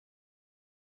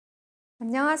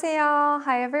안녕하세요.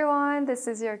 Hi everyone. This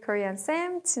is your Korean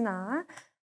Sam, China.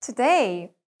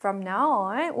 Today, from now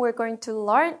on, we're going to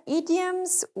learn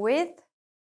idioms with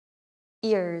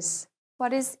ears.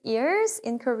 What is ears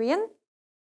in Korean?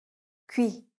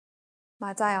 귀.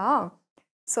 맞아요.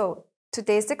 So,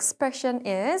 today's expression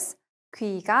is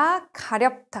귀가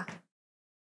가렵다.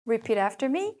 Repeat after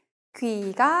me.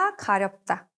 귀가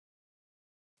가렵다.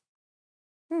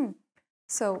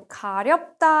 So,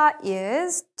 가렵다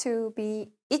is to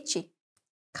be itchy.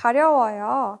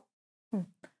 가려워요.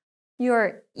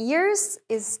 Your ears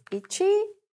is itchy?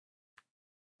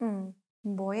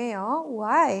 뭐예요?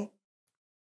 Why?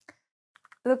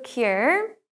 Look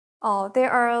here.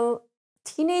 There are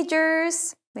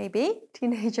teenagers, maybe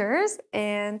teenagers,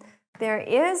 and there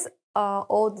is an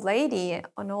old lady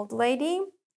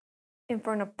in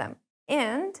front of them.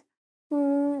 And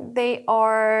they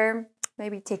are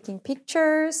maybe taking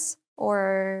pictures,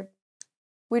 or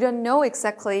we don't know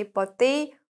exactly, but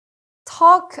they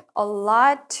talk a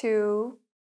lot to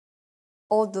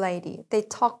old lady. They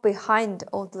talk behind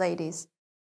old ladies.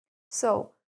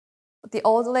 So the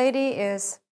old lady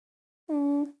is,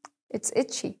 it's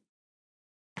itchy.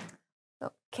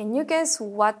 So can you guess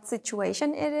what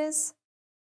situation it is?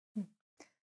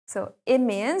 So it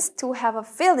means to have a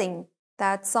feeling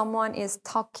that someone is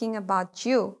talking about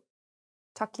you,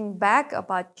 talking back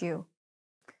about you.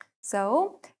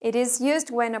 So it is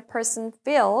used when a person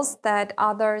feels that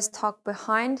others talk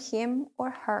behind him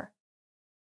or her.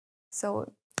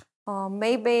 So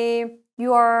maybe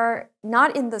you are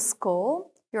not in the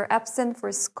school, you're absent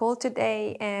for school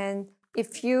today, and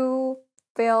if you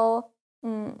feel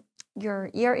your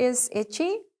ear is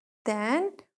itchy,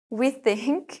 then we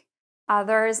think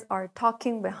others are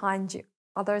talking behind you.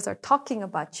 Others are talking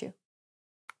about you.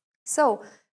 So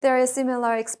there is a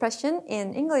similar expression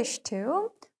in English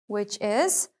too, which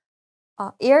is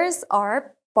ears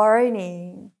are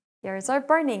burning. Ears are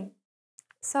burning.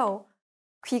 So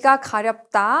귀가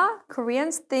가렵다,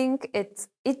 Koreans think it's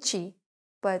itchy,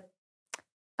 but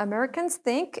Americans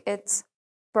think it's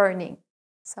burning.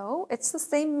 So it's the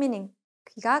same meaning.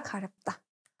 귀가 가렵다.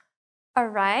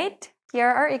 Alright, here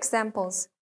are examples.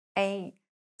 A.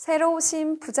 새로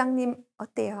오신 부장님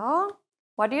어때요?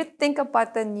 What do you think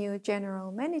about the new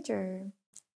general manager?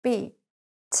 B.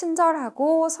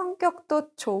 친절하고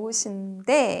성격도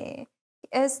좋으신데 he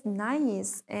is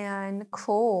nice and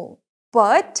cool,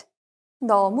 but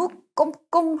너무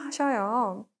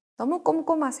꼼꼼하셔요. 너무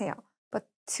꼼꼼하세요. But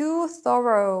too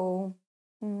thorough.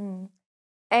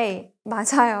 A.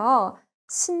 맞아요.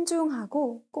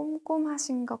 신중하고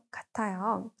꼼꼼하신 것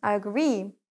같아요. I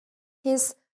agree.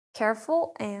 He's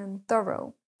careful and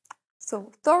thorough.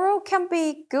 So thorough can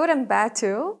be good and bad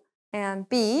too. And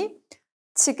B.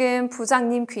 지금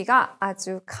부장님 귀가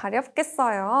아주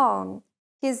가렵겠어요.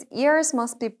 His ears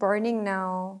must be burning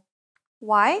now.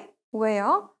 Why?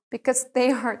 왜요? Because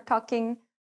they are talking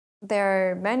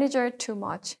their manager too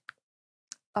much.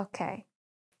 Okay.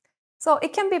 So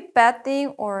it can be bad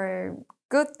thing or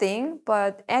good thing,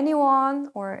 but anyone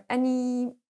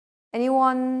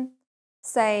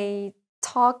say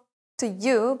talk to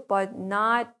you but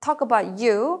not talk about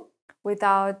you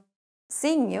without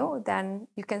seeing you, then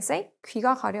you can say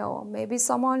귀가 가려워. Maybe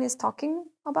someone is talking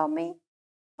about me.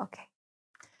 Okay.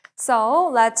 So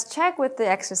let's check with the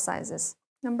exercises.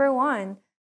 Number 1.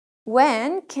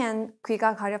 When can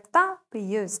귀가 가렵다 be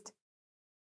used?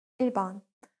 1번.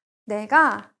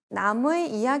 내가 남의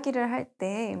이야기를 할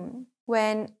때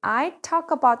when I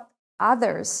talk about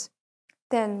others,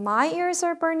 then my ears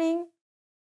are burning?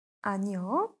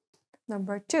 아니요.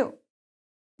 Number 2.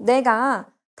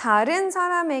 내가 다른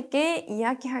사람에게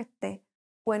이야기할 때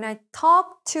when I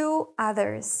talk to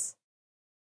others.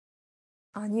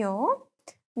 아니요.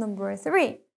 Number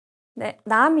 3.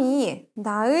 남이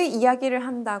나의 이야기를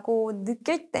한다고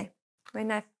느낄 때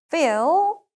when I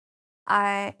feel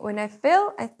I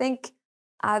think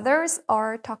others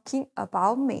are talking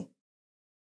about me.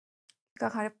 귀가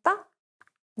가렵다?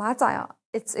 맞아요.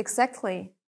 It's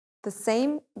exactly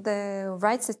the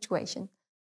right situation.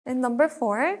 And number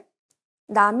 4.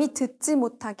 남이 듣지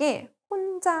못하게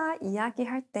혼자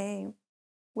이야기할 때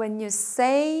when you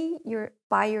say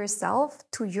by yourself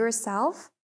to yourself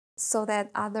so that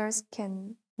others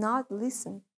can not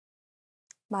listen.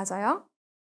 맞아요?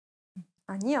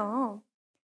 아니요.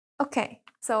 Okay,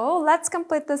 so let's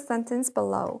complete the sentence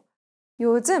below.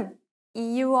 요즘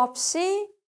이유 없이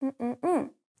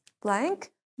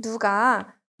blank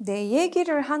누가 내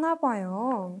얘기를 하나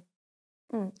봐요.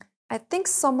 I think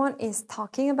someone is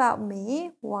talking about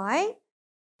me. Why?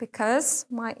 Because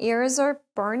my ears are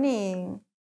burning.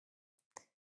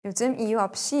 요즘 이유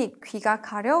없이 귀가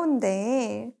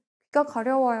가려운데 듣기가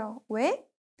가려워요. 왜?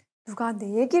 누가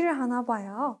내 얘기를 하나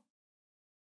봐요.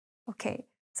 Okay,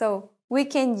 so we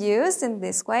can use in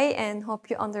this way and hope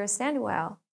you understand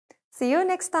well. See you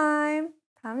next time.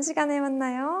 다음 시간에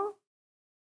만나요.